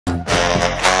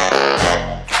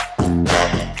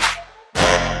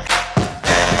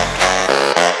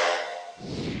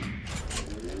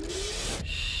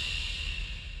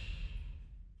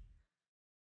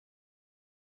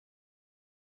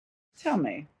Tell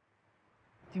me,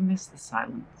 do you miss the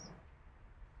silence?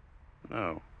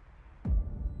 No.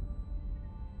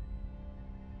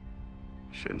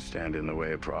 Shouldn't stand in the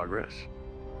way of progress.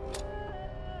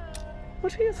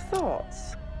 What are your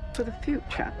thoughts for the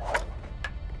future?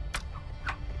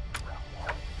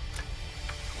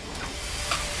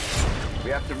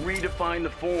 We have to redefine the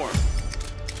form.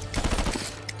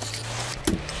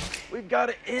 We've got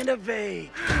to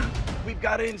innovate. We've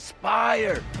got to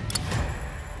inspire.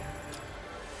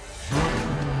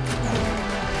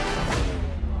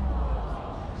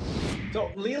 So,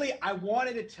 Lily, I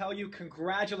wanted to tell you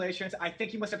congratulations. I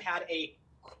think you must have had a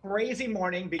crazy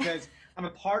morning because I'm a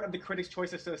part of the Critics'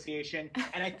 Choice Association,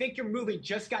 and I think your movie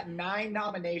just got 9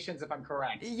 nominations, if I'm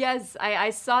correct. Yes, I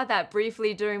saw that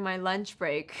briefly during my lunch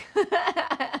break.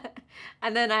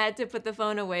 And then I had to put the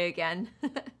phone away again.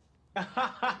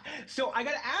 So I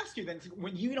got to ask you then,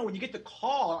 when you get the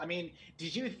call, I mean,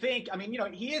 did you think, I mean,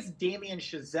 he is Damien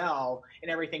Chazelle and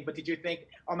everything, but did you think,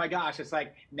 oh my gosh, it's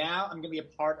like, now I'm going to be a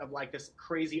part of like this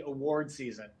crazy award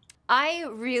season? I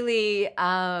really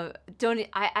I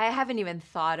haven't even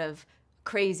thought of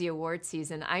crazy award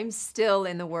season. I'm still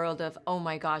in the world of, oh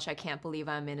my gosh, I can't believe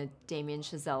I'm in a Damien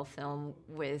Chazelle film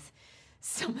with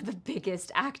some of the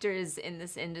biggest actors in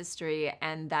this industry,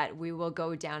 and that we will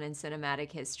go down in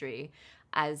cinematic history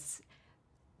as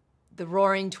the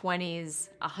Roaring 20s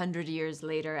 100 years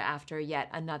later after yet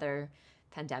another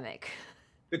pandemic.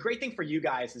 The great thing for you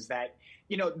guys is that,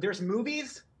 there's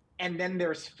movies and then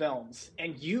there's films,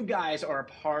 and you guys are a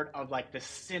part of like the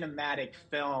cinematic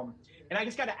film. And I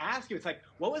just got to ask you, it's like,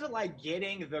 what was it like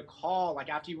getting the call, like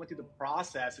after you went through the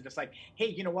process of just like, hey,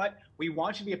 you know what? We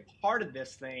want you to be a part of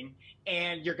this thing,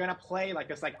 and you're going to play like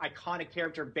this like iconic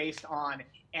character based on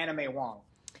Anime Wong.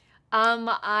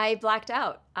 I blacked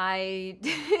out.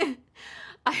 It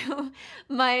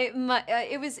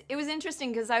was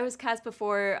interesting because I was cast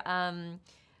before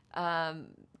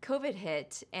COVID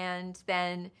hit, and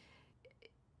then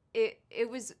it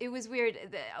was weird.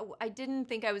 I didn't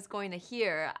think I was going to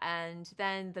hear, and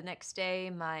then the next day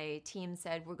my team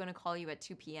said, we're going to call you at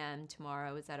 2 p.m.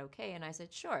 tomorrow. Is that okay? And I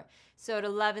said, sure. So at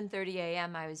 11:30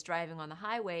 a.m. I was driving on the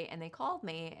highway, and they called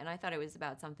me, and I thought it was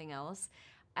about something else.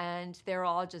 And they're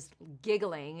all just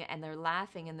giggling, and they're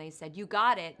laughing, and they said, you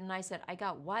got it. And I said, I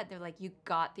got what? They're like, you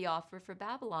got the offer for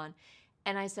Babylon.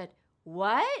 And I said,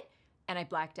 what? And I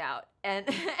blacked out. And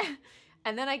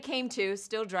and then I came to,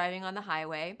 still driving on the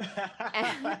highway.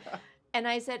 And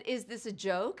I said, is this a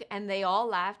joke? And they all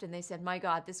laughed, and they said, my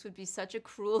God, this would be such a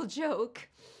cruel joke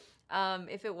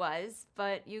if it was.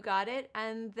 But you got it.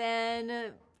 And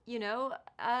then,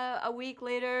 a week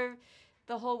later,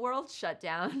 the whole world shut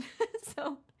down.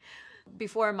 So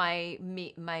before my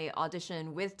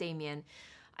audition with Damien,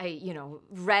 I,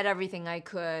 read everything I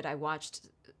could. I watched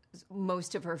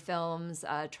most of her films,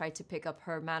 tried to pick up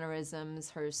her mannerisms,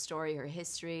 her story, her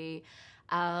history.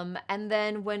 And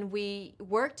then when we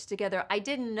worked together, I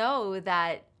didn't know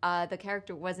that the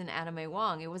character wasn't Anime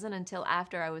Wong. It wasn't until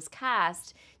after I was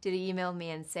cast did he email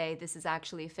me and say, this is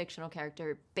actually a fictional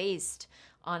character based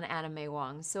on Anime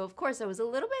Wong. So of course I was a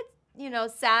little bit,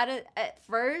 sad at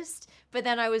first, but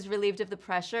then I was relieved of the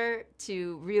pressure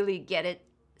to really get it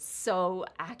so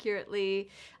accurately.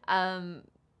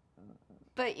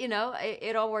 But,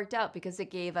 it all worked out because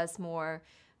it gave us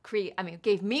it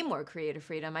gave me more creative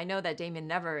freedom. I know that Damien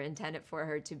never intended for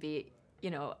her to be,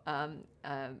 a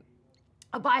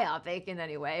biopic in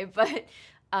any way, but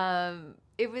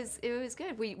it was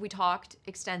good. We talked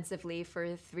extensively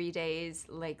for 3 days,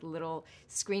 like little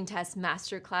screen test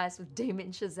masterclass with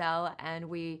Damien Chazelle, and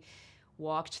we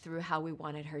walked through how we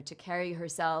wanted her to carry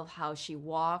herself, how she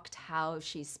walked, how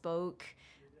she spoke.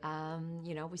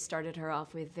 We started her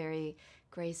off with very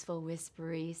graceful,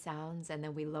 whispery sounds, and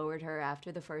then we lowered her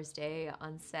after the first day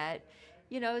on set.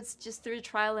 It's just through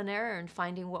trial and error and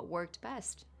finding what worked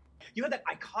best. You had that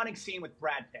iconic scene with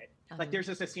Brad Pitt. Like there's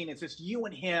just a scene, it's just you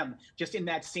and him just in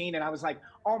that scene, and I was like,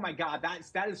 oh my God,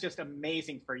 that is just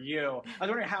amazing for you. I was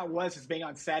wondering how it was as being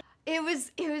on set. It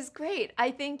was great.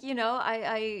 I think,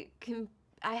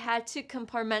 I had to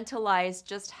compartmentalize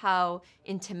just how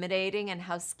intimidating and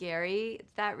how scary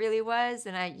that really was.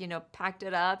 And I, packed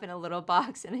it up in a little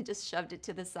box and I just shoved it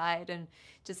to the side and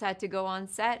just had to go on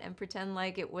set and pretend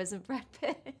like it wasn't Brad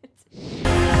Pitt.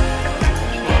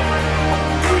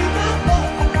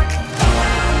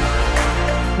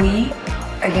 We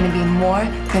are going to be more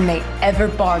than they ever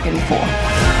bargained for.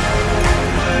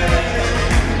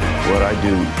 What I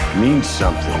do means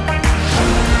something.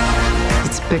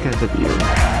 It's bigger than you.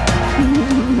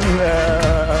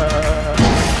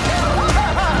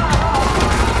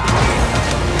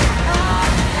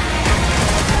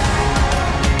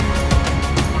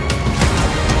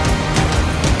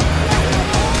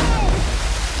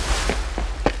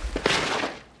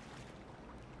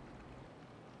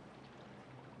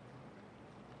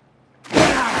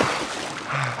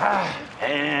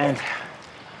 And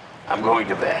I'm going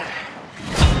to bed.